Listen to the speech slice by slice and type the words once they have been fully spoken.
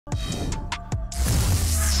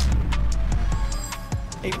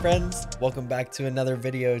Hey friends, welcome back to another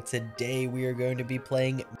video. Today we are going to be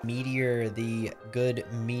playing Meteor, the good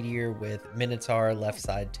Meteor with Minotaur left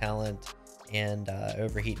side talent and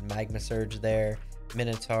Overheat and Magma Surge there.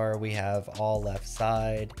 Minotaur we have all left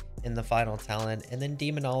side in the final talent, and then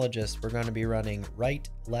Demonologist we're going to be running right,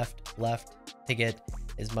 left, left to get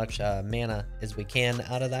as much mana as we can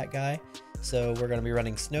out of that guy. So we're going to be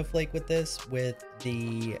running Snowflake with this. With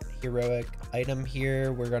the heroic item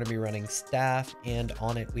here, we're going to be running Staff, and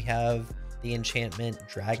on it we have the enchantment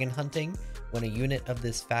Dragon Hunting. When a unit of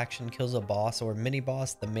this faction kills a boss or mini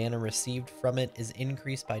boss, the mana received from it is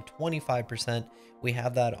increased by 25%. We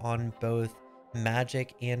have that on both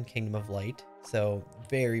Magic and Kingdom of Light. So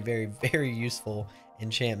very, very, very useful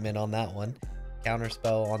enchantment on that one.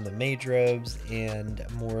 Counterspell on the Mage Robes, and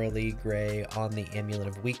Morally Gray on the Amulet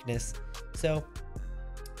of Weakness. So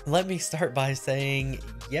let me start by saying,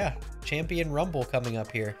 yeah, Champion Rumble coming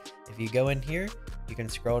up here. If you go in here, you can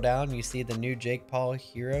scroll down, you see the new Jake Paul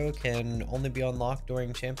hero can only be unlocked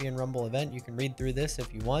during Champion Rumble event. You can read through this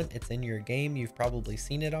if you want. It's in your game. You've probably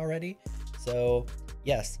seen it already. So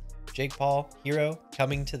yes, Jake Paul hero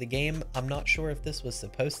coming to the game. I'm not sure if this was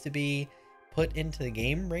supposed to be put into the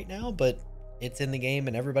game right now, but it's in the game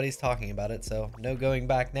and everybody's talking about it, so no going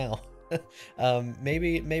back now.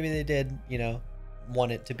 Maybe they did, you know,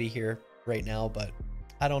 want it to be here right now, but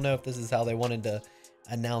I don't know if this is how they wanted to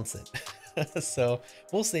announce it. So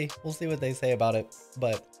we'll see what they say about it.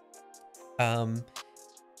 But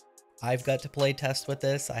I've got to play test with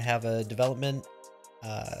this. I have a development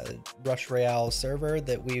Royale server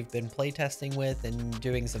that we've been play testing with and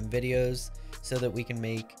doing some videos so that we can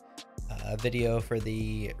make a video for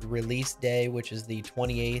the release day, which is the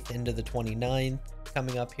 28th into the 29th,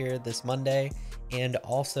 coming up here this Monday, and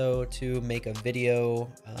also to make a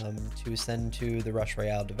video to send to the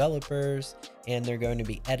Royale developers, and they're going to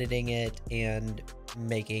be editing it and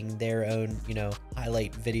making their own, you know,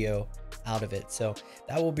 highlight video out of it. So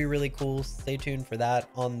that will be really cool. Stay tuned for that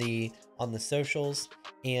on the socials.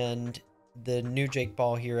 And the new Jake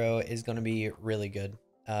Paul hero is going to be really good.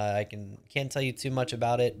 I can't tell you too much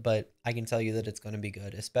about it, but I can tell you that it's going to be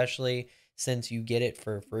good, especially since you get it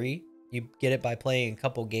for free. You get it by playing a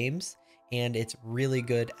couple games, and it's really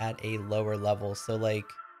good at a lower level. So like,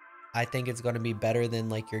 I think it's going to be better than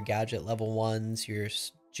like your gadget level 1s, your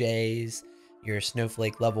J's, your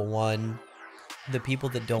Snowflake level 1. The people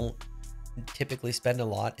that don't typically spend a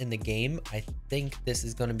lot in the game, I think this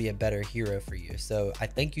is going to be a better hero for you. So I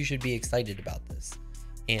think you should be excited about this.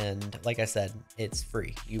 And like I said, it's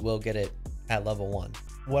free. You will get it at level 1.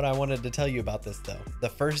 What I wanted to tell you about this though, the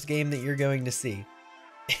first game that you're going to see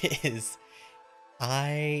is,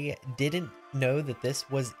 I didn't know that this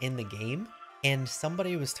was in the game, and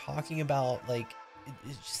somebody was talking about like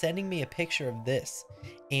sending me a picture of this,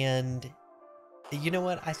 and you know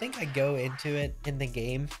what, I think I go into it in the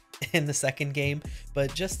game, in the second game,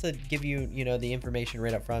 but just to give you, you know, the information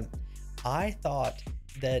right up front, I thought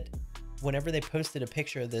that whenever they posted a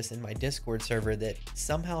picture of this in my Discord server that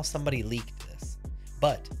somehow somebody leaked this.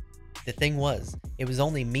 But the thing was, it was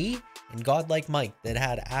only me and Godlike Mike that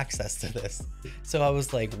had access to this. So I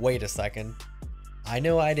was like, wait a second, I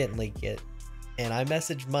know I didn't leak it, and I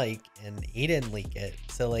messaged Mike and he didn't leak it.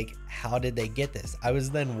 So like, how did they get this? I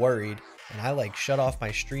was then worried, and I like shut off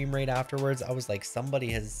my stream right afterwards. I was like,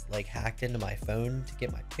 somebody has like hacked into my phone to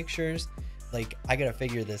get my pictures. Like, I gotta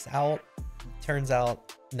figure this out. Turns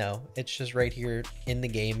out, no, it's just right here in the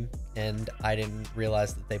game, and I didn't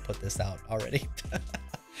realize that they put this out already.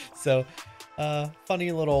 So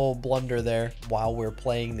funny little blunder there while we're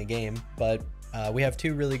playing the game, but we have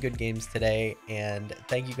 2 really good games today, and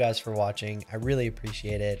thank you guys for watching. I really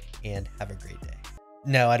appreciate it, and have a great day.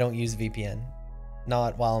 No, I don't use VPN,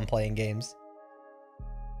 not while I'm playing games.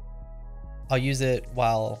 I'll use it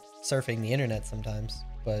while surfing the internet sometimes,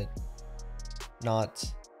 but not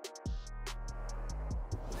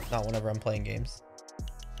whenever I'm playing games.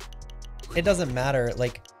 It doesn't matter,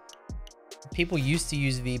 like, people used to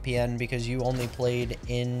use VPN because you only played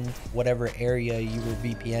in whatever area you were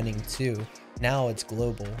VPNing to. Now it's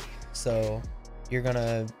global, so you're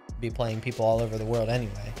gonna be playing people all over the world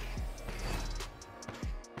anyway.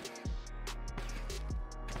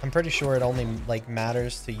 I'm pretty sure it only like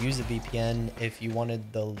matters to use a VPN if you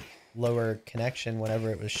wanted the lower connection whenever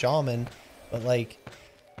it was Shaman, but like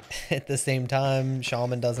at the same time,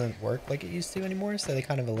 Shaman doesn't work like it used to anymore, so they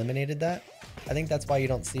kind of eliminated that. I think that's why you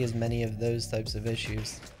don't see as many of those types of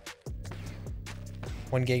issues.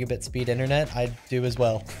 1 gigabit speed internet, I do as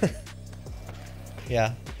well.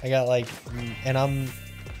 Yeah, I got like, and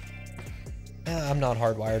I'm not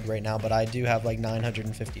hardwired right now, but I do have like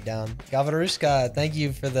 950 down. Gavarushka, thank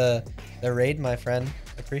you for the raid, my friend.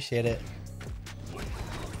 Appreciate it.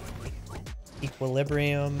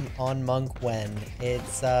 Equilibrium on Monk when?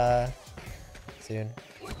 It's soon.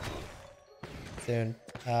 Soon.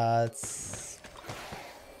 It's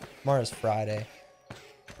tomorrow's Friday.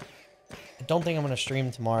 I don't think I'm gonna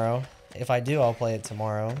stream tomorrow. If I do, I'll play it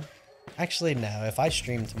tomorrow. Actually, no. If I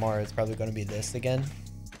stream tomorrow, it's probably gonna be this again.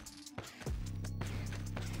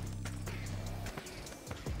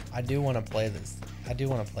 I do want to play this. I do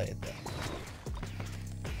want to play it though.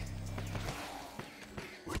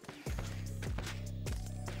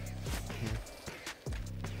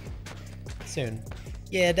 Soon.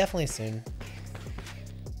 Yeah, definitely soon.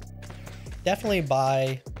 Definitely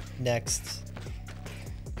by next.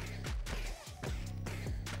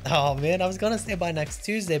 Oh man, I was gonna say by next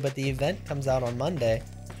Tuesday, but the event comes out on Monday.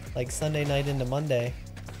 Like Sunday night into Monday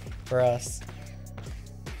for us.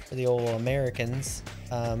 For the old Americans.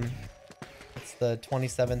 It's the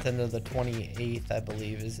 27th into the 28th, I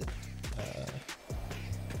believe. Is it?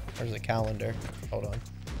 Where's the calendar? Hold on.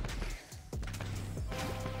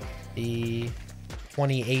 The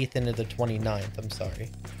 28th into the 29th, I'm sorry.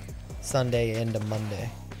 Sunday into Monday.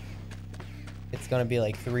 It's gonna be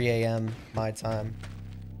like 3 a.m. my time.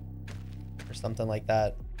 Or something like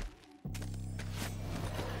that.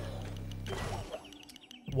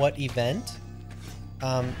 What event?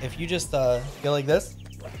 If you just go like this,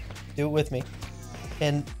 do it with me,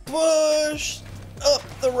 and push up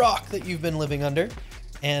the rock that you've been living under,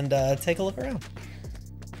 and take a look around.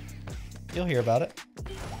 You'll hear about it.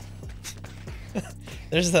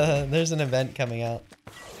 There's an event coming out.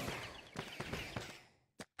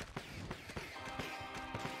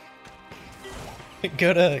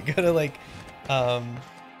 go to like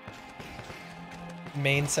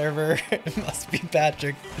main server. It must be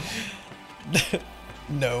Patrick.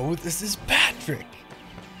 No, this is Patrick.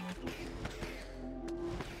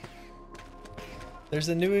 There's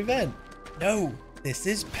a new event. No, this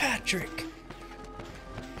is Patrick.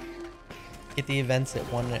 Get the events at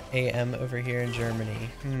 1 a.m. over here in Germany.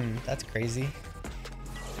 That's crazy.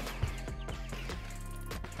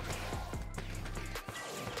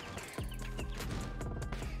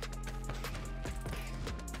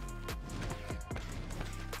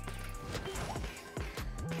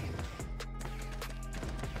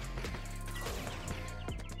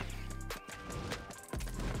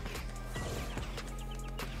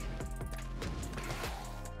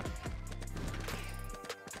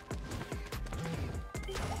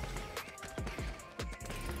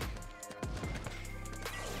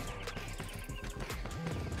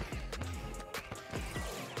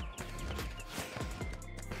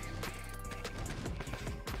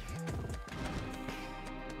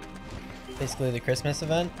 Basically the Christmas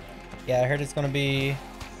event. Yeah, I heard it's gonna be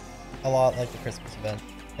a lot like the Christmas event,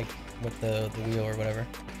 like with the wheel or whatever.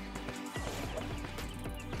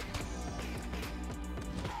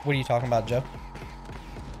 What are you talking about, Joe?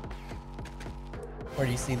 Where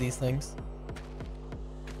do you see these things?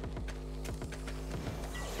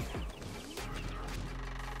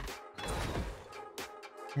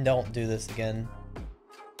 Don't do this again.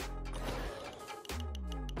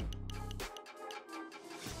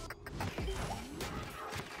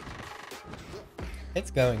 It's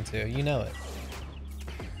going to, you know it.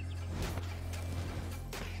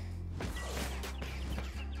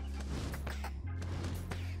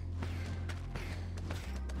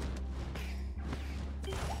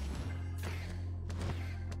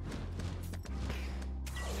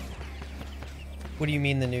 What do you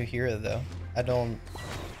mean the new hero though? I don't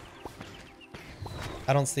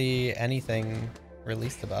see anything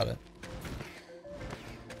released about it.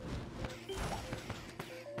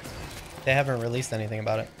 They haven't released anything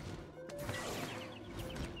about it.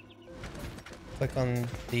 Click on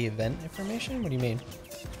the event information? What do you mean?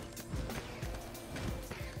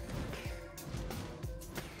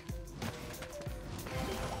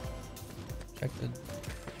 Check the...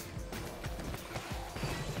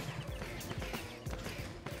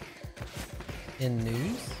 In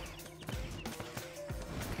news?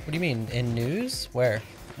 What do you mean? In news? Where?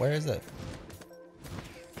 Where is it?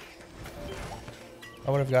 I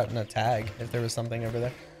would have gotten a tag if there was something over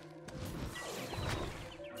there.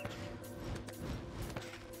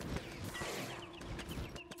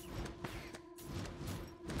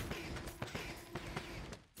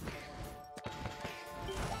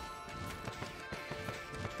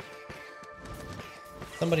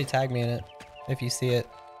 Somebody tag me in it if you see it,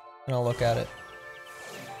 and I'll look at it.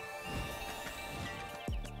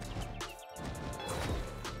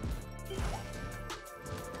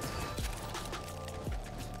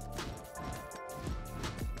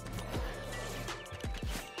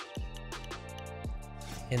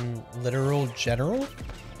 In literal general?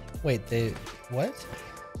 Wait, what?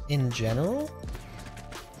 In general?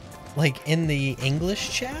 Like in the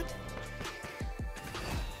English chat?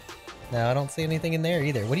 No, I don't see anything in there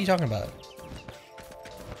either. What are you talking about?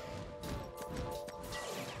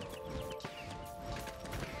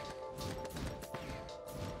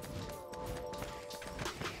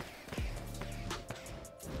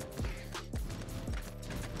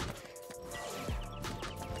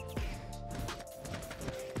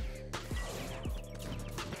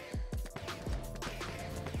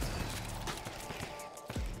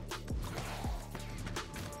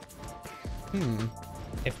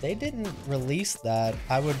 If they didn't release that,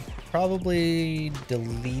 I would probably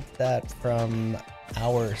delete that from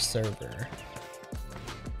our server.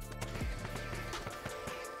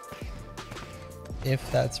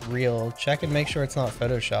 If that's real, check and make sure it's not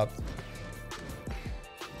photoshopped.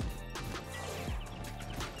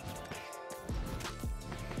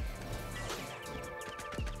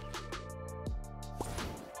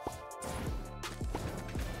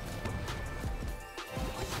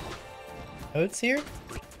 Oats here?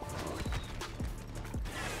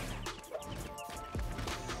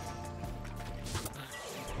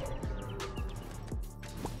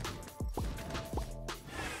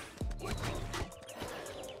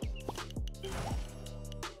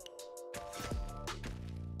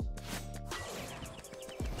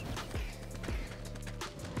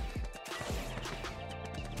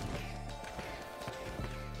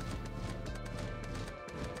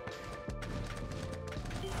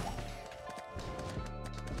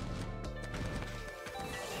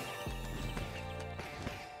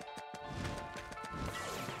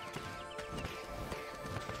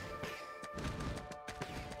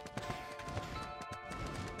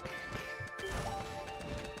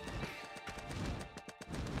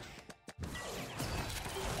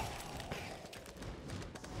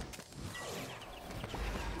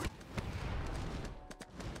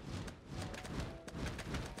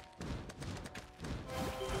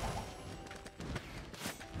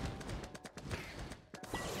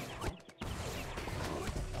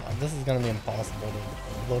 This is gonna be impossible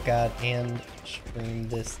to look at and stream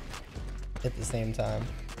this at the same time.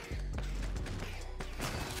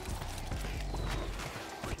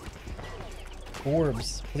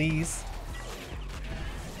 Orbs, please.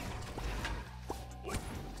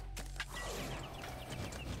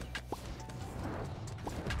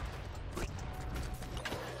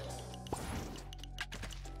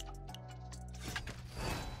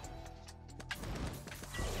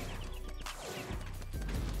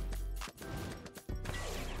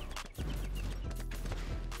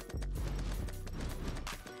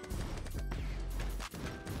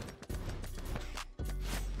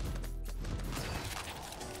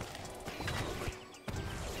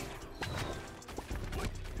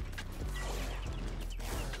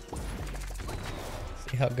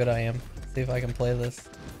 See how good I am. See if I can play this.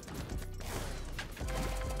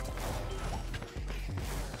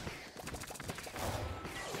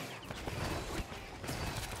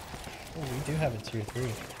 Oh, we do have a tier 3.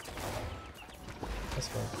 This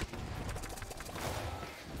one.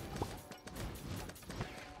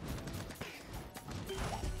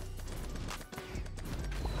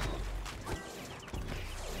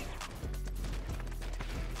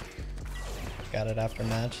 Got it after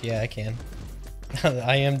match? Yeah, I can.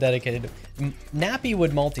 I am dedicated. Nappy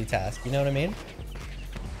would multitask, you know what I mean?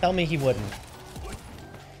 Tell me he wouldn't.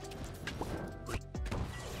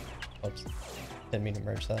 Oops. Didn't mean to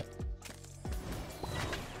merge that.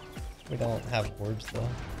 We don't have orbs though.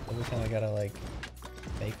 So we kind of gotta like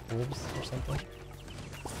make orbs or something.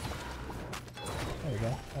 There we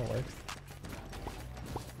go. That works.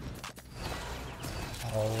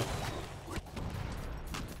 Oh.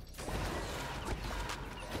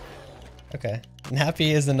 Okay.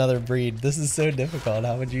 Nappy is another breed. This is so difficult.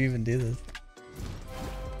 How would you even do this?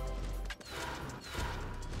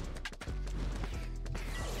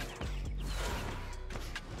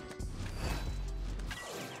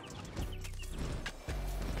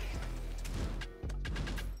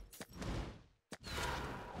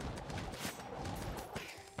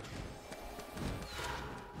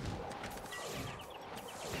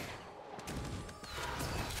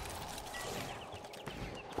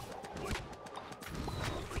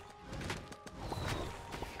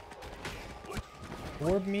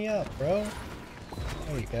 Orb me up, bro.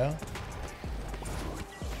 There you go.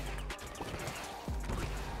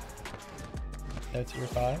 No tier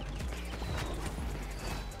 5.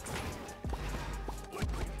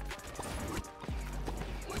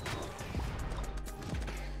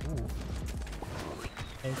 Ooh.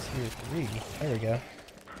 No tier 3. There we go.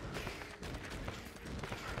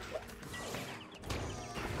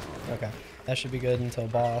 Okay, that should be good until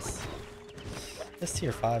boss. This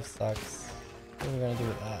tier 5 sucks. What are we gonna do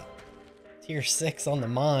with that? Tier 6 on the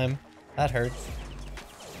mime. That hurts.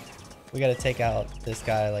 We gotta take out this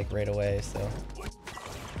guy like right away, so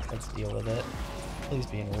let's deal with it. Please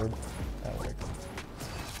be an orb. That works.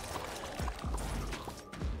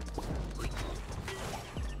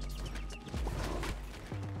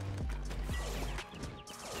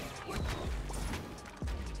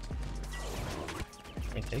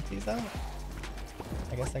 Can we take these out?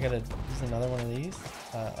 I guess I gotta use another one of these.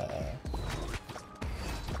 There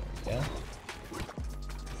we go.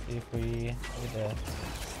 See if we need to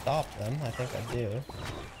stop them. I think I do.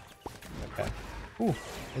 Okay. Ooh,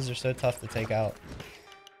 these are so tough to take out.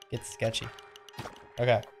 Gets sketchy.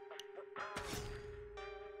 Okay.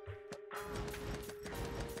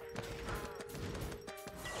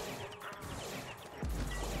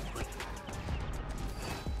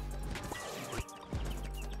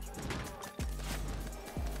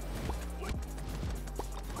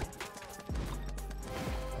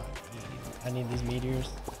 I need these meteors.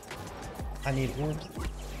 I need orbs.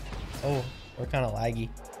 Oh, we're kind of laggy.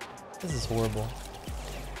 This is horrible.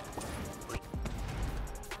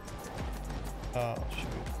 Oh, shoot.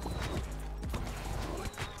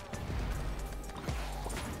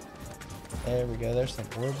 There we go. There's some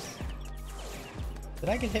orbs. Did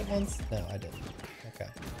I get hit once? No, I didn't. Okay.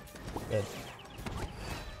 Good.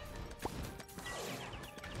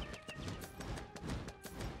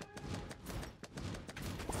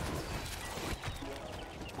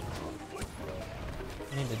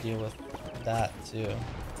 I need to deal with that too.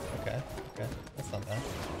 Okay, okay. That's not bad.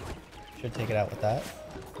 Should take it out with that.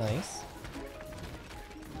 Nice.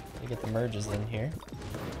 You get the merges in here.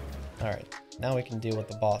 Alright, now we can deal with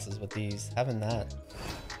the bosses with these. Having that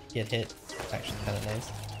get hit is actually kind of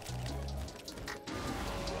nice.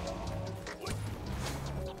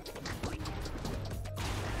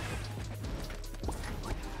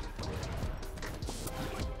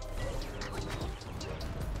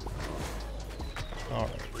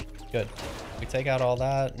 Alright, good. We take out all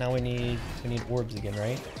that. Now we need orbs again,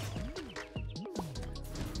 right?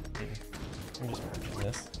 I'm just merging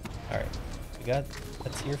this. Alright, we got a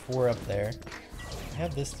tier 4 up there. We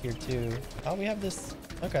have this tier 2. Oh, we have this.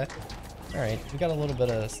 Okay. Alright, we got a little bit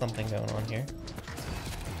of something going on here.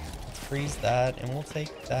 Let's freeze that, and we'll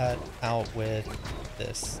take that out with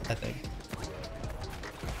this, I think.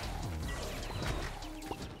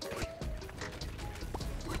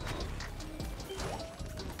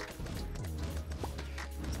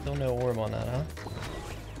 Still no orb on that, huh?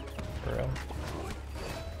 For real.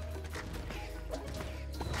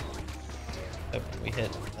 Hope we hit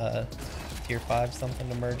tier 5 something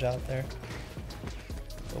to merge out there.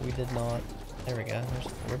 But we did not. There we go. There's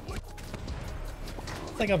the orb.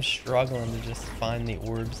 It's like I'm struggling to just find the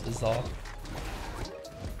orbs is all.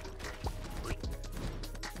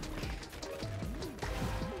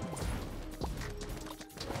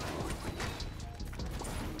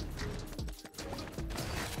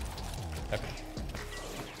 Okay.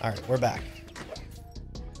 Alright, we're back.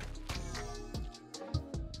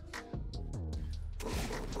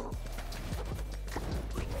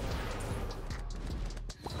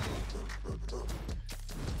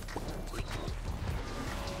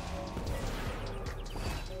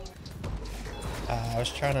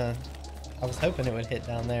 I was hoping it would hit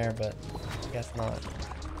down there, but I guess not.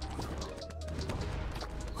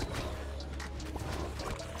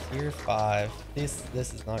 Tier 5. This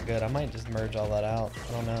is not good. I might just merge all that out.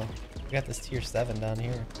 I don't know. We got this tier 7 down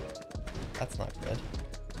here. That's not good.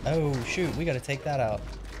 Oh shoot, we gotta take that out.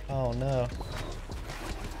 Oh no.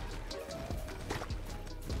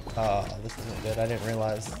 Oh, this isn't good. I didn't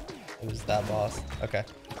realize it was that boss. Okay.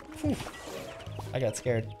 Whew. I got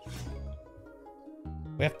scared.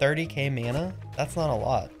 We have 30k mana? That's not a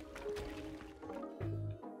lot.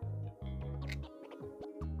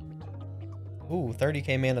 Ooh,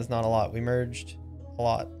 30k mana is not a lot. We merged a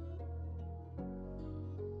lot.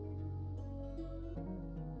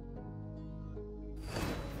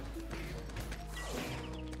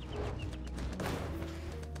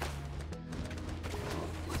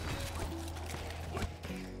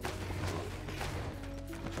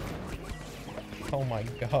 Oh my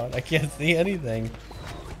god, I can't see anything.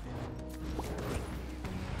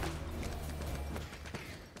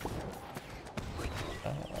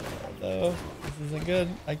 No, this isn't good.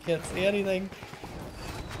 I can't see anything.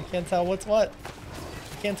 I can't tell what's what.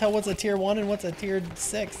 I can't tell what's a tier 1 and what's a tier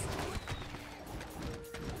 6.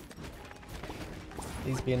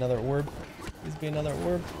 Please be another orb. Please be another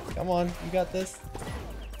orb. Come on, you got this.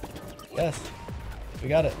 Yes. We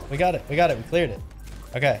got it. We got it. We got it. We cleared it.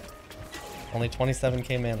 Okay. Only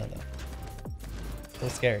 27k mana though. Still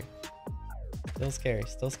scary. Still scary.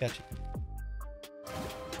 Still sketchy.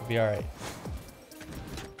 We'll be alright.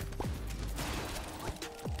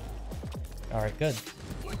 Alright, good.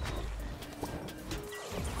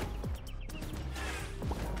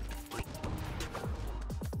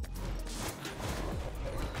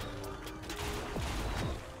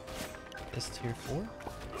 This tier 4?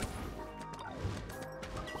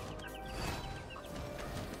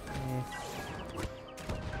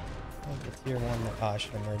 The tier 1. Oh, I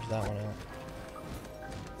should have merged that one out.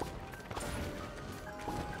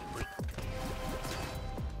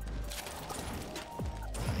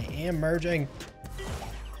 I am merging.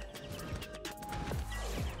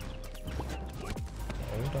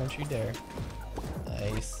 Oh, don't you dare.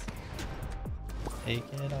 Nice. Take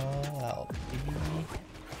it all out, baby.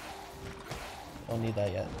 Don't need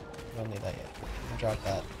that yet. Don't need that yet. Drop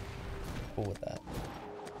that. Cool with that.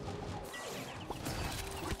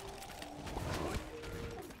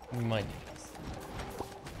 We might need this.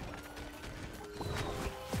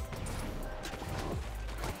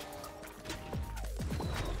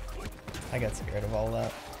 I got scared of all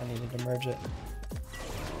that. I needed to merge it.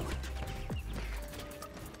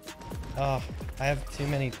 Oh, I have too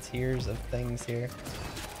many tiers of things here.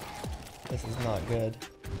 This is not good.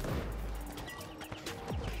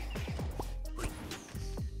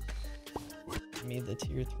 Need the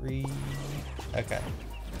tier 3. Okay.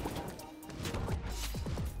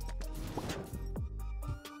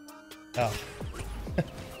 Oh.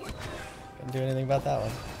 Couldn't do anything about that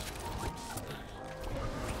one.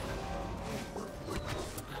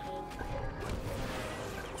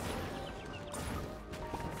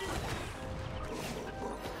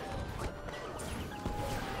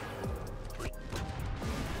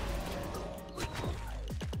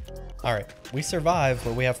 All right, we survived,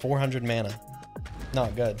 but we have 400 mana.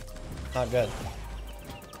 Not good. Not good.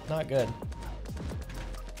 Not good.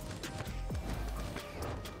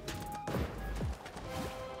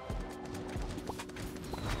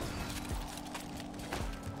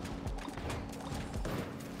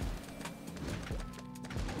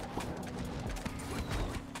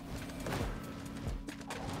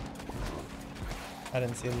 I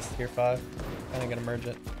didn't see this tier 5. I'm gonna merge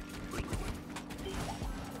it.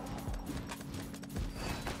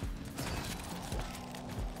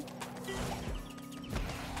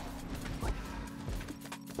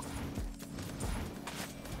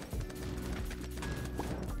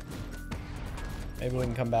 Maybe we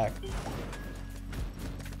can come back.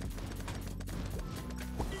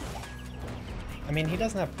 I mean, he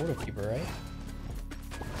doesn't have Portal Keeper, right?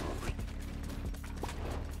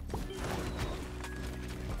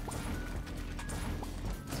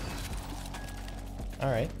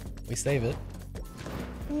 Alright, we save it.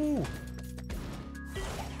 Ooh.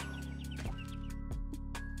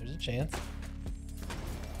 There's a chance.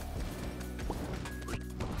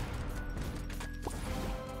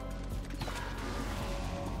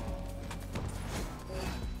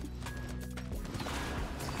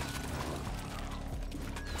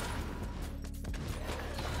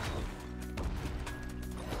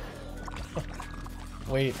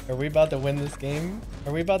 Wait, are we about to win this game?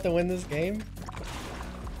 Are we about to win this game?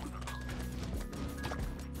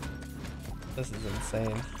 This is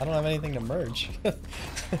insane. I don't have anything to merge.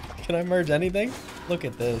 Can I merge anything? Look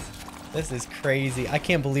at this. This is crazy. I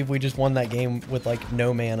can't believe we just won that game with like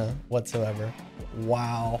no mana whatsoever.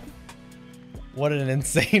 Wow. What an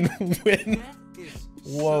insane win.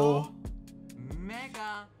 Whoa. So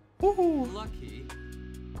mega Woohoo. lucky.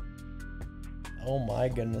 Oh my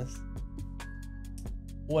goodness.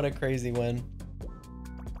 What a crazy win.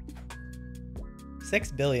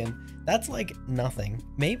 6 billion. That's like nothing.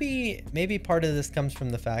 Maybe part of this comes from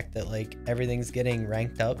the fact that like everything's getting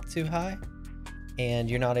ranked up too high and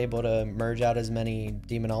you're not able to merge out as many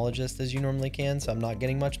demonologists as you normally can, so I'm not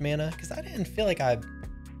getting much mana, because I didn't feel like I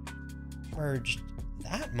merged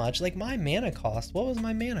that much. Like my mana cost, what was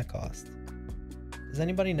my mana cost? Does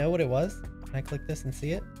anybody know what it was? Can I click this and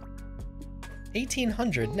see it?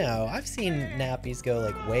 1800. No, I've seen nappies go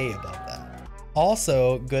like way above that.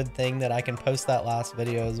 Also, good thing that I can post that last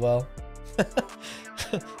video as well.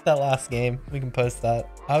 That last game, we can post that.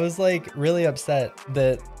 I was like really upset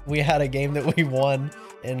that we had a game that we won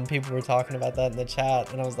and people were talking about that in the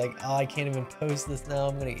chat, and I was like, oh, I can't even post this now,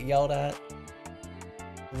 I'm gonna get yelled at.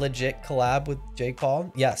 Legit collab with Jake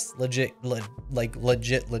Paul? Yes, legit, like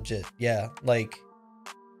legit. Yeah, like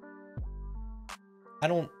I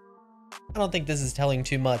don't think this is telling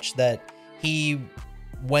too much that he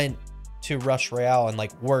went to Rush Royale and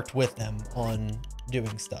like worked with them on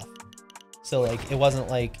doing stuff. So like it wasn't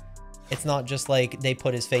like It's not just like they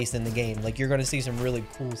put his face in the game. Like, you're gonna see some really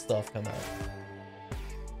cool stuff come out.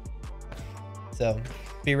 So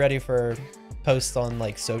be ready for posts on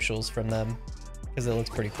like socials from them, because it looks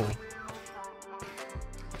pretty cool.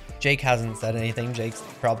 Jake hasn't said anything. Jake's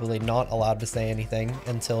probably not allowed to say anything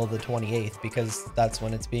until the 28th, because that's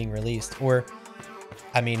when it's being released. Or,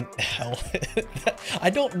 I mean, hell,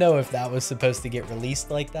 I don't know if that was supposed to get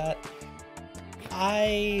released like that.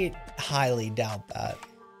 I highly doubt that.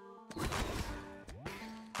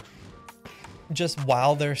 Just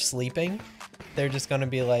while they're sleeping, they're just gonna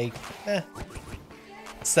be like,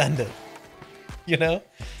 send it, you know?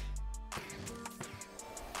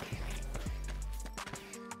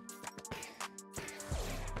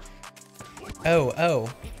 Oh,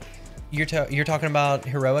 you're talking about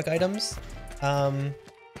heroic items?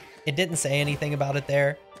 It didn't say anything about it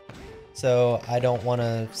there, so I don't want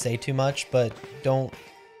to say too much, but don't...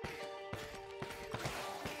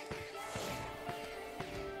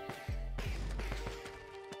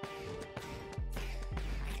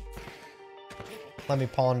 Let me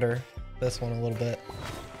ponder this one a little bit.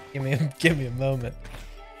 Give me a moment.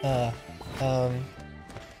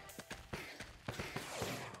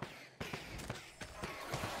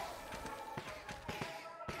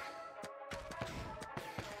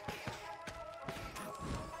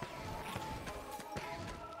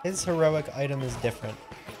 His heroic item is different.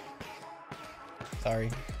 Sorry,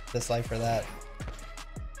 decipher that.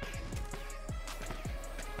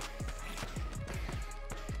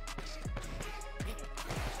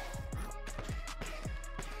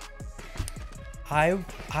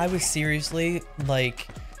 I was seriously like,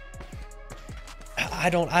 I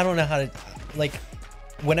don't know how to, like,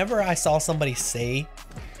 whenever I saw somebody say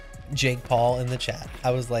Jake Paul in the chat,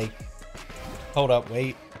 I was like, hold up,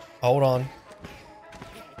 wait, hold on.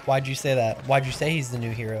 Why'd you say that? Why'd you say he's the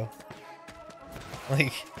new hero?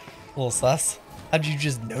 Like, a little sus. How'd you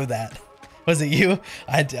just know that? Was it you?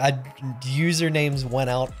 Usernames went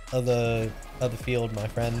out of the field, my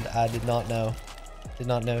friend. I did not know. Did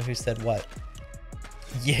not know who said what.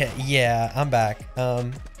 Yeah, I'm back.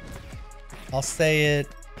 I'll say it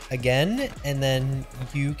again, and then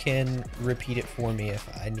you can repeat it for me if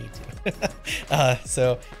I need to.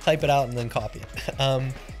 So type it out and then copy it.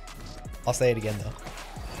 I'll say it again though.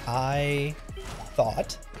 I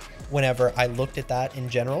thought whenever I looked at that in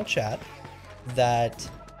general chat that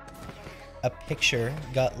a picture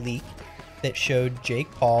got leaked that showed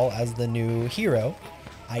Jake Paul as the new hero.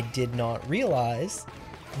 I did not realize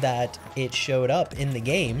that it showed up in the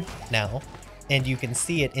game now, and you can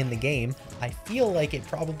see it in the game. I feel like it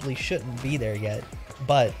probably shouldn't be there yet,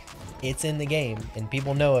 but it's in the game and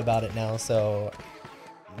people know about it now, so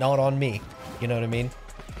not on me, you know what I mean?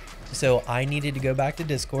 So I needed to go back to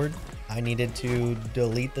Discord. I needed to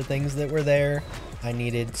delete the things that were there. I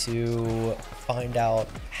needed to find out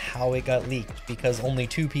how it got leaked, because only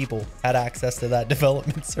 2 people had access to that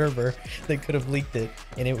development server that could have leaked it.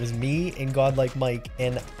 And it was me and Godlike Mike,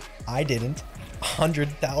 and I didn't.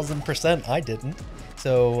 100,000% I didn't.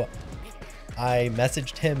 So I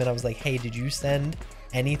messaged him and I was like, hey, did you send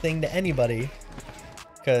anything to anybody?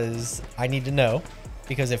 Because I need to know.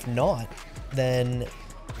 Because if not, then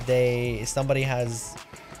somebody has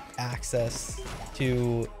access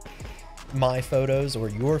to my photos or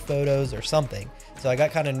your photos or something. So I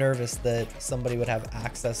got kind of nervous that somebody would have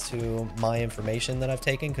access to my information that I've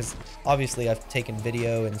taken, because obviously I've taken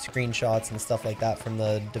video and screenshots and stuff like that from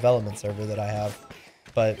the development server that I have.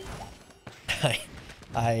 But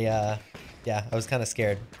yeah, I was kind of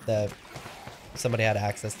scared that somebody had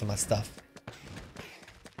access to my stuff.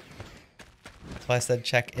 So I said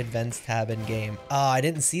check events tab in game. I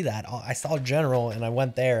didn't see that. I saw general and I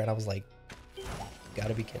went there and I was like,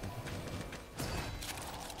 gotta be kidding me.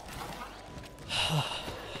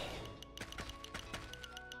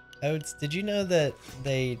 Oats, did you know that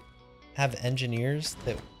they have engineers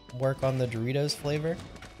that work on the Doritos flavor,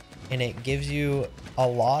 and it gives you a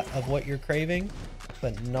lot of what you're craving,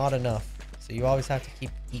 but not enough, so you always have to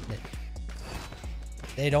keep eating it.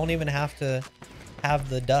 They don't even have to have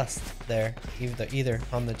the dust there either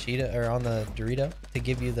on the Cheetah or on the Dorito to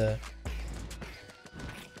give you the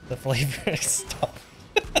flavor. Stop.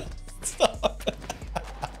 Stop.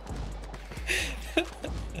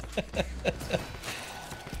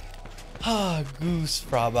 Goose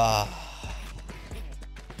fraba.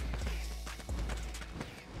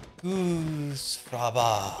 Goose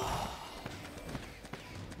fraba.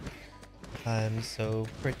 I'm so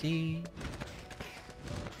pretty.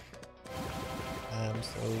 I'm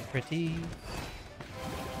so pretty.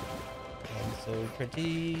 I'm so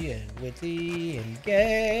pretty and witty and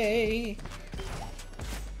gay.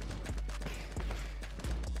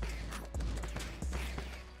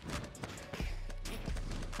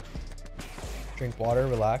 Drink water,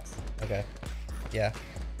 relax. Okay. Yeah.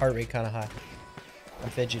 Heart rate kind of high. I'm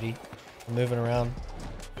fidgety. I'm moving around.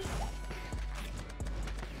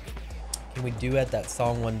 Can we duet that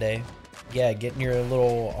song one day? Yeah, get in your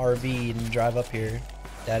little RV and drive up here,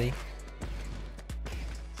 Daddy.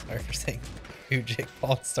 Sorry for saying who Jake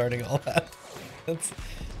Paul starting all that.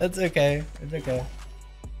 That's okay. It's okay.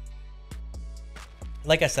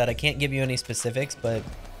 Like I said, I can't give you any specifics, but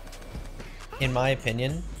in my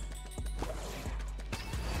opinion,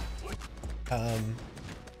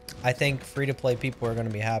 I think free-to-play people are going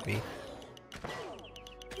to be happy.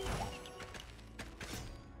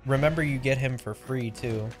 Remember, you get him for free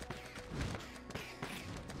too.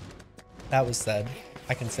 That was said.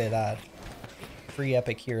 I can say that. Free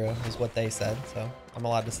epic hero is what they said, so I'm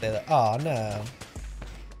allowed to say that. Oh no.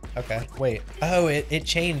 Okay, wait. Oh, it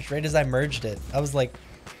changed right as I merged it. I was like,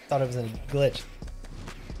 thought it was a glitch.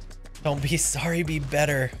 Don't be sorry, be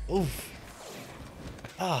better. Oof.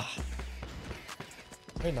 Ah.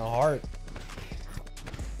 Right in the heart.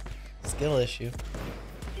 Skill issue.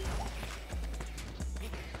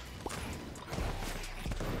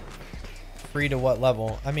 Free to what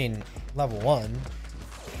level? I mean, level 1.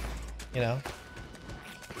 You know?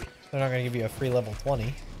 They're not gonna give you a free level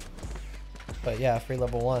 20. But yeah, free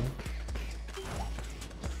level 1.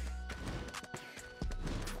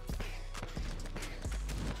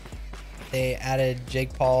 They added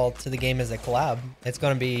Jake Paul to the game as a collab. It's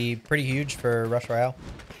going to be pretty huge for Rush Royale.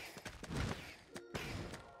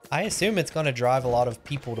 I assume it's going to drive a lot of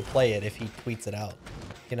people to play it if he tweets it out,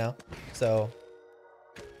 you know? So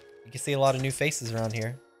you can see a lot of new faces around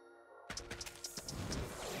here.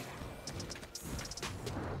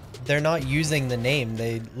 They're not using the name.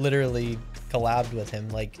 They literally collabed with him.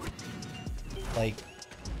 Like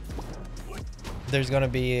there's going to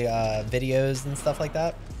be videos and stuff like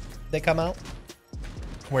that. They come out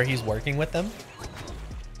where he's working with them.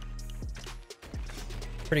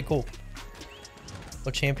 Pretty cool.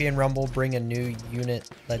 Will Champion Rumble bring a new unit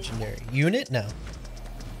legendary? Unit? No.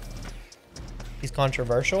 He's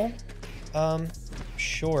controversial?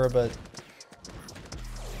 Sure, but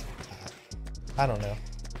I don't know.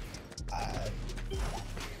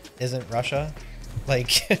 Isn't Russia?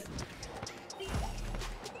 Like,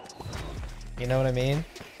 you know what I mean?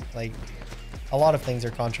 Like, a lot of things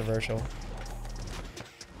are controversial.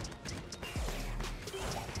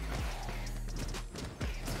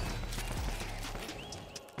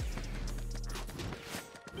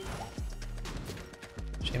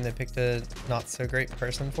 Shame they picked a not so great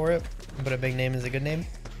person for it, but a big name is a good name.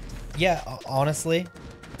 Yeah, honestly,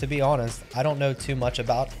 to be honest, I don't know too much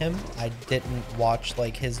about him. I didn't watch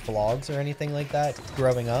like his vlogs or anything like that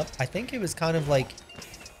growing up. I think it was kind of like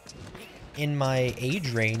in my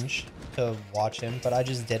age range to watch him, but I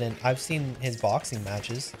just didn't. I've seen his boxing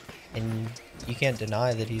matches, and you can't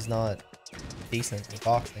deny that he's not decent at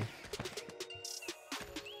boxing.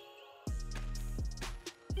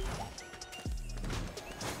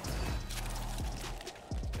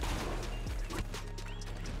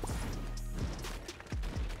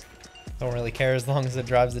 Don't really care as long as it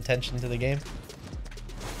drives attention to the game.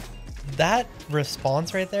 That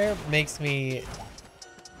response right there makes me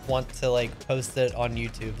want to like post it on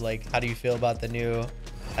YouTube. Like, how do you feel about the new,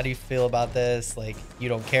 how do you feel about this? Like, you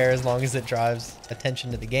don't care as long as it drives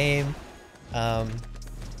attention to the game. I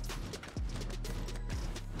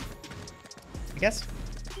guess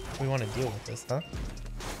we want to deal with this, huh?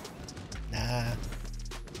 Nah.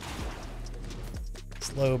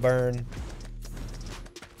 Slow burn.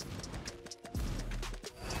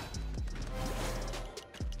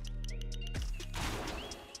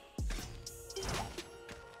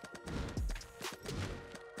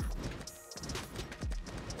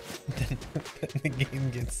 The game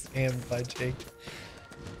gets scammed by Jake.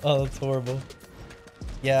 Oh, that's horrible.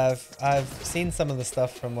 Yeah, I've seen some of the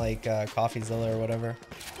stuff from like CoffeeZilla or whatever.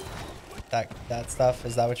 That stuff,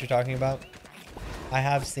 is that what you're talking about? I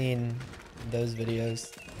have seen those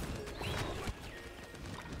videos.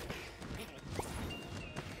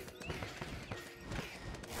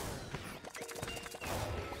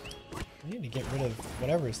 I need to get rid of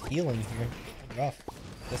whatever's healing here. Rough.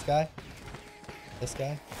 This guy? This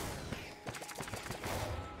guy?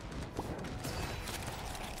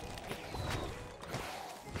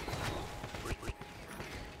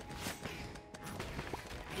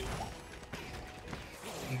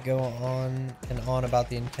 Go on and on about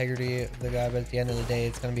the integrity of the guy, but at the end of the day,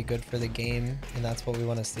 it's going to be good for the game, and that's what we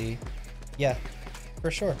want to see. Yeah, for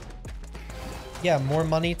sure. Yeah, more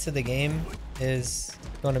money to the game is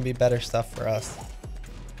going to be better stuff for us.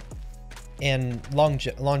 And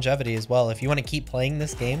longevity as well. If you want to keep playing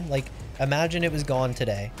this game, like, imagine it was gone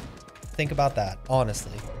today. think about that,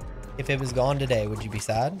 honestly. If it was gone today, would you be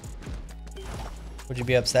sad? Would you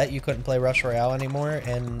be upset you couldn't play Rush Royale anymore,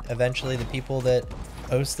 and eventually the people that,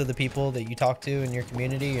 most of the people that you talk to in your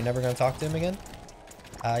community, you're never going to talk to them again?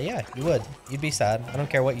 Yeah, you would. You'd be sad. I don't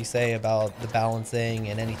care what you say about the balancing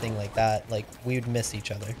and anything like that. Like, we would miss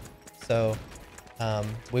each other. So,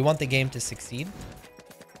 we want the game to succeed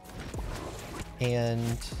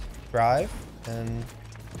and thrive. And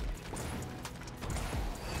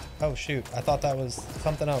oh shoot, I thought that was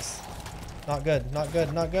something else. Not good, not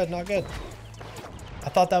good, not good, not good. I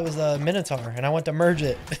thought that was a Minotaur and I went to merge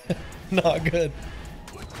it. Not good.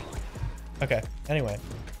 Okay, anyway.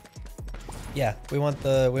 Yeah, we want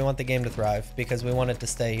the game to thrive because we want it to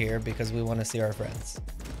stay here because we want to see our friends.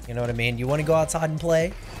 You know what I mean? You want to go outside and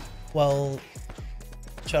play? Well,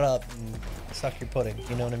 shut up and suck your pudding.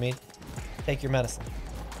 You know what I mean? Take your medicine.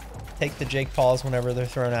 Take the Jake Pauls whenever they're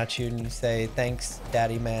thrown at you and you say, thanks,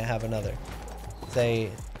 Daddy, may I have another? Say,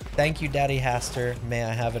 thank you, Daddy Haster, may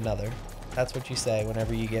I have another? That's what you say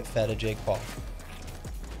whenever you get fed a Jake Paul.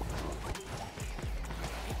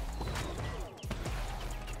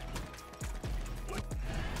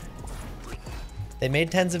 They made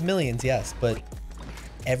tens of millions, yes, but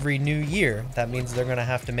every new year, that means they're going to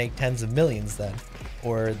have to make tens of millions then.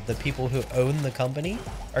 Or the people who own the company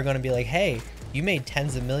are going to be like, hey, you made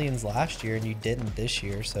tens of millions last year and you didn't this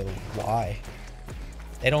year, so why?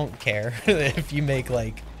 They don't care if you make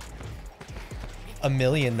like $1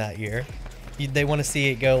 million that year. They want to see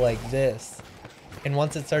it go like this. And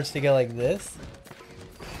once it starts to go like this,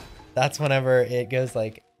 that's whenever it goes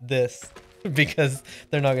like this because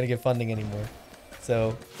they're not going to get funding anymore.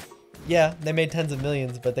 So yeah, they made tens of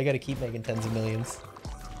millions, but they got to keep making tens of millions.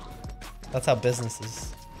 That's how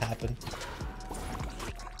businesses happen.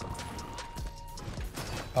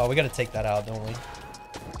 Oh, we got to take that out, don't we?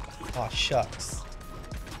 Oh, shucks.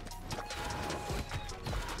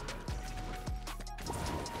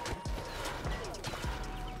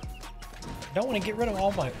 I don't want to get rid of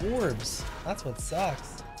all my orbs. That's what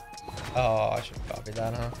sucks. Oh, I should have copied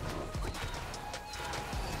that, huh?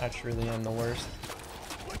 I truly am the worst.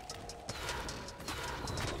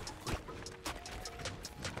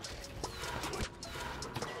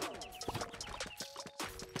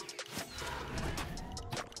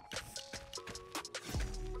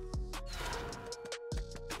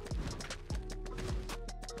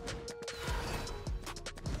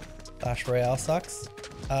 Clash Royale sucks.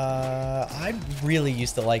 I really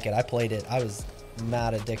used to like it. I played it. I was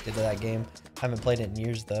mad addicted to that game. I haven't played it in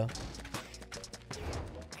years though.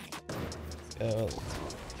 Let's go.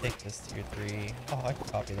 Let's take this tier 3. Oh, I can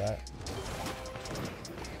copy that.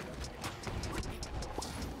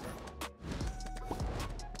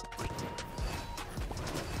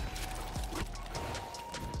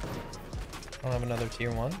 I don't have another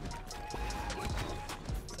tier 1.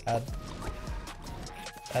 Sad.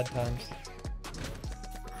 Sad times.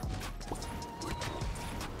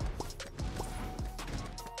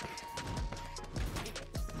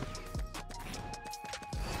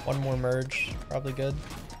 One more merge, probably good.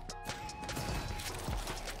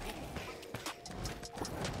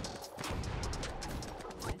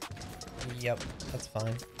 Yep, that's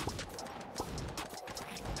fine.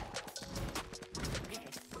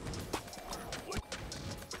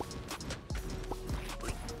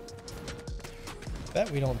 Bet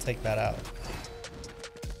we don't take that out.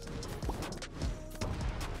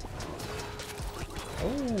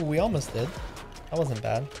 Oh, we almost did. That wasn't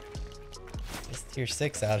bad. It's tier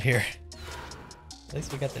 6 out here. At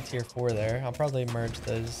least we got the tier 4 there. I'll probably merge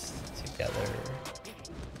those together.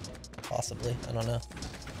 Possibly. I don't know.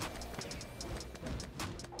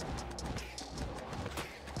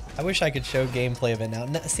 I wish I could show gameplay of it now.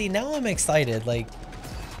 See, now I'm excited. Like,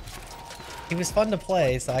 it was fun to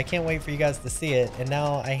play, so I can't wait for you guys to see it. And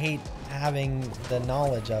now I hate having the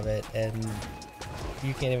knowledge of it, and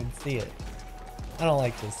you can't even see it. I don't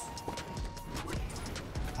like this.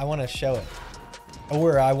 I want to show it.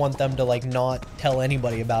 Or I want them to, like, not tell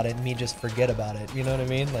anybody about it and me just forget about it. You know what I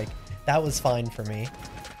mean? Like, that was fine for me.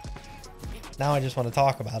 Now I just want to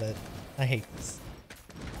talk about it. I hate this.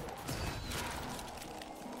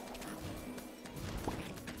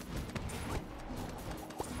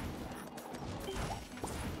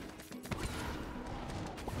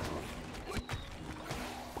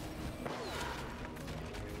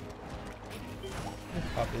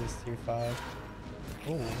 Copy this tier 5.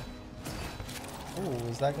 Ooh. Ooh,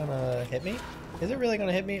 is that gonna hit me? Is it really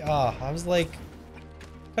gonna hit me? Ah, I was like,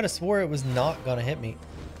 could have swore it was not gonna hit me.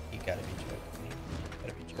 You gotta be joking me. You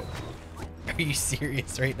gotta be joking me. Are you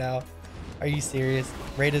serious right now? Are you serious?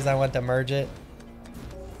 Right as I went to merge it.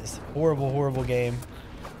 This horrible, horrible game.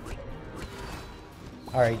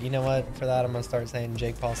 Alright, you know what? For that, I'm gonna start saying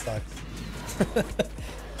Jake Paul sucks.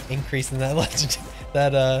 Increasing that legend.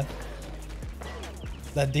 That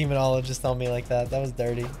demonologist on me like that. That was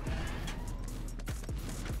dirty.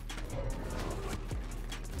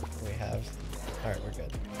 We have. Alright, we're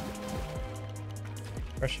good.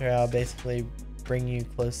 Rush Royale basically bring you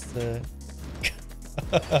close to.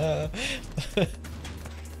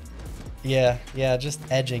 Yeah, just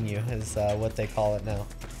edging you is what they call it now.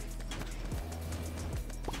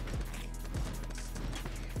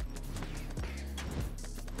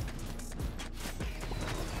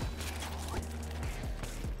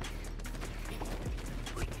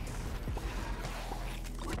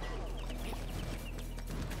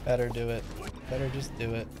 Better do it. Better just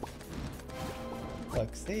do it.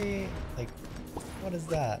 Look, see? Like, what is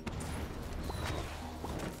that?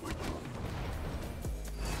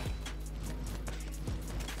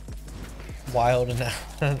 Wild and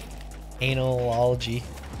analology.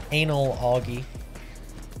 Anal augie.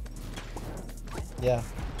 Yeah.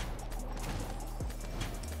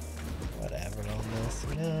 Whatever on this,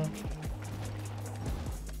 you know?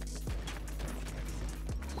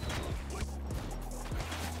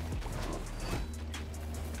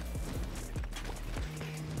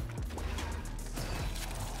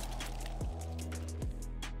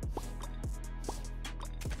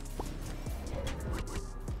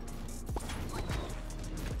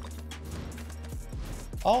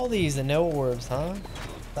 All these and no orbs, huh? Is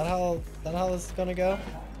that how this is gonna go?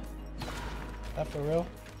 Is that for real?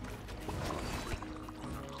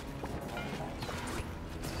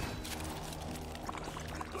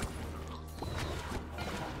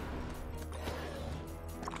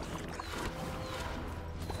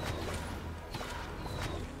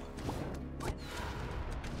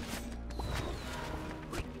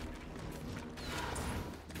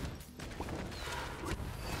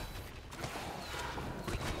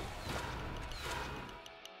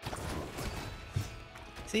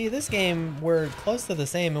 See, this game, we're close to the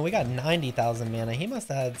same, and we got 90,000 mana. He must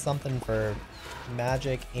have had something for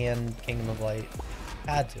Magic and Kingdom of Light.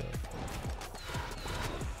 Had to.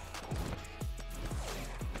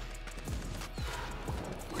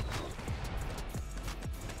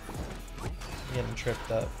 I'm getting tripped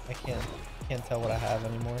up. I can't tell what I have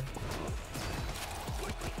anymore.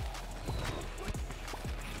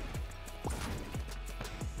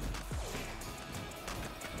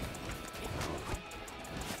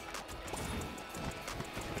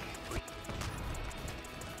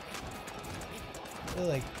 I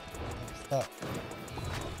feel like I'm stuck.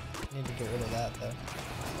 Need to get rid of that though.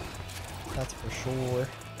 That's for sure.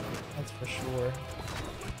 That's for sure.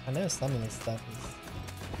 I know some of this stuff is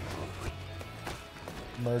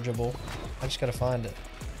mergeable. I just gotta find it.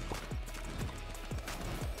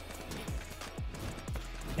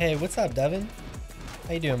 Hey, what's up, Devin?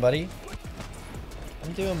 How you doing, buddy?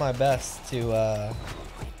 I'm doing my best to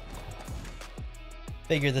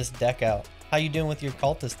figure this deck out. How you doing with your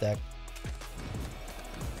cultist deck?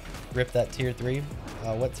 Rip that tier 3.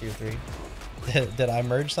 What tier 3? Did I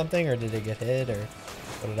merge something or did it get hit or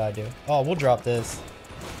what did I do? Oh, we'll drop this.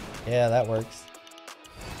 Yeah, that works.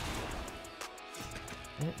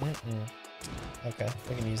 Okay,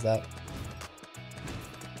 we can use that.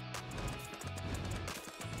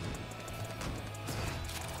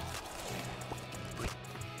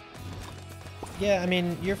 Yeah, I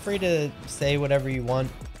mean, you're free to say whatever you want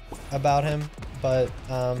about him, but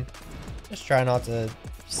just try not to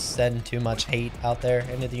send too much hate out there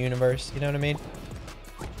into the universe, you know what I mean?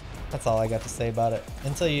 That's all I got to say about it.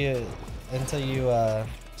 Until you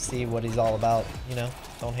see what he's all about, you know?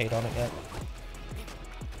 Don't hate on it yet.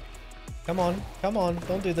 Come on,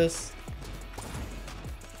 don't do this.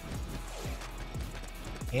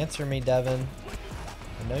 Answer me, Devin.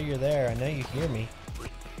 I know you're there, I know you hear me.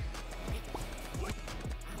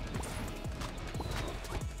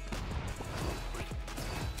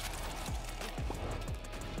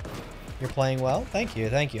 You're playing well? Thank you,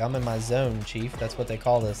 thank you. I'm in my zone, Chief. That's what they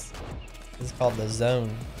call this. This is called the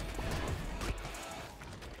zone.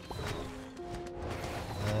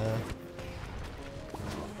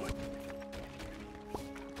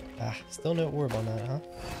 Still no orb on that, huh?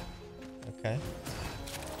 Okay.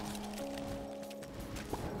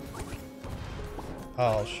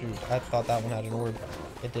 Oh, shoot. I thought that one had an orb.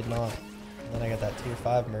 It did not. And then I got that tier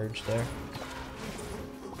 5 merge there.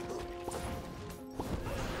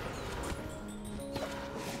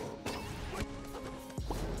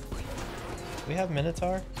 Do we have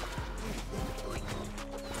Minotaur?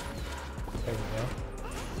 There we go.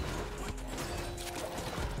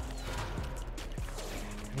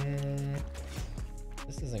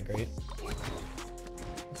 This isn't great.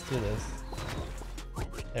 Let's do this.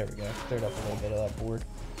 There we go. Cleared up a little bit of that board.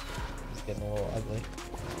 It's getting a little ugly.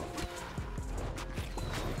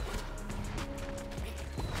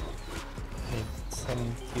 Need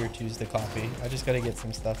some tier 2s to copy. I just gotta get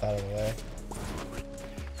some stuff out of the way.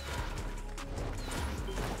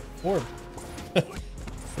 Orb.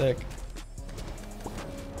 Sick.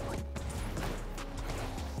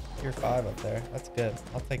 Tier 5 up there. That's good.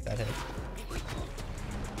 I'll take that hit.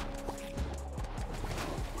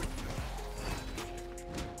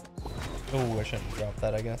 Oh, I shouldn't drop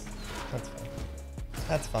that, I guess. That's fine.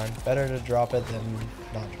 That's fine. Better to drop it than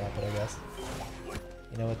not drop it, I guess.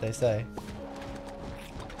 You know what they say.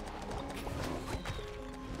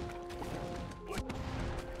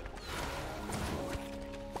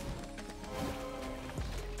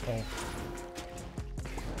 Okay.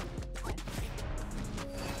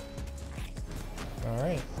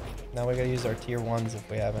 Alright. Now we gotta use our tier 1s if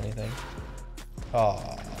we have anything. Oh,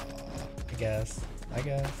 I guess. I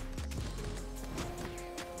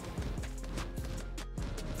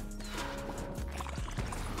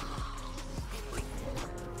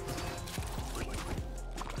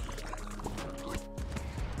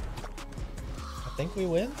think we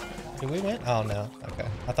win? Did we win? Oh no. Okay.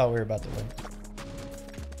 I thought we were about to win.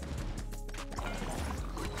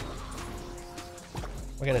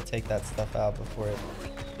 We gotta take that stuff out before it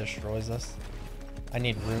destroys us. I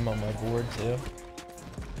need room on my board too.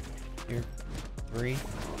 Tier 3.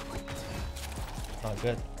 Oh,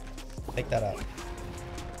 good. Take that out.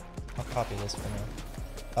 I'll copy this for now.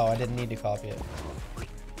 Oh, I didn't need to copy it.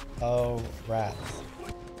 Oh, rats.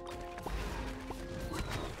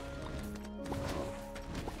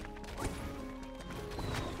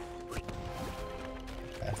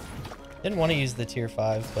 Okay. Didn't want to use the tier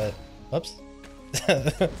 5, but whoops.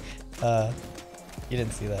 You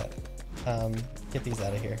didn't see that. Get these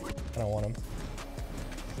out of here. I don't want them.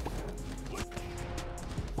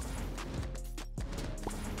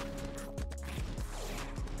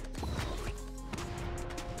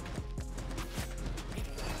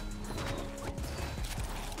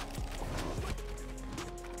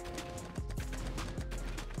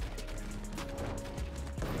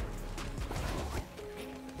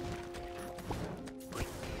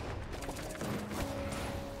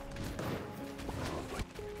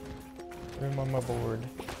 Room on my board.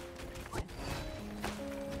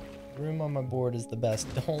 Room on my board is the best.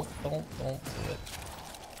 Don't do it.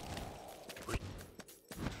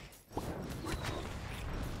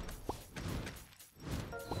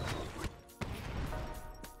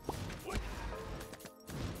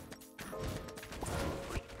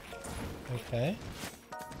 Okay.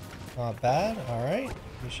 Not bad. All right.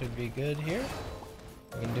 We should be good here.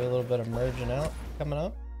 We can do a little bit of merging out coming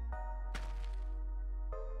up.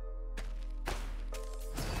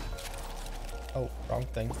 Oh, wrong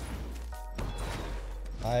thing.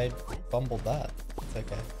 I fumbled that. It's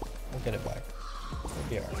okay. We'll get it back. We'll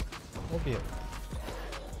be alright. We'll be okay.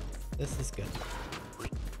 This is good.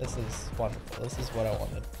 This is wonderful. This is what I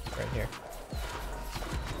wanted right here.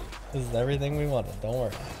 This is everything we wanted. Don't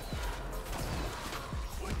worry.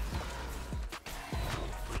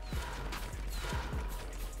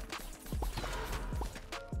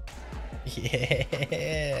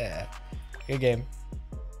 Yeah. Good game.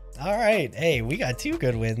 All right. Hey, we got 2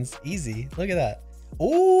 good wins. Easy. Look at that.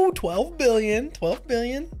 Oh, 12 billion. 12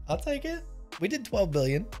 billion. I'll take it. We did 12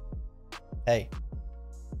 billion. Hey,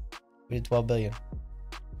 we did 12 billion.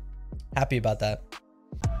 Happy about that.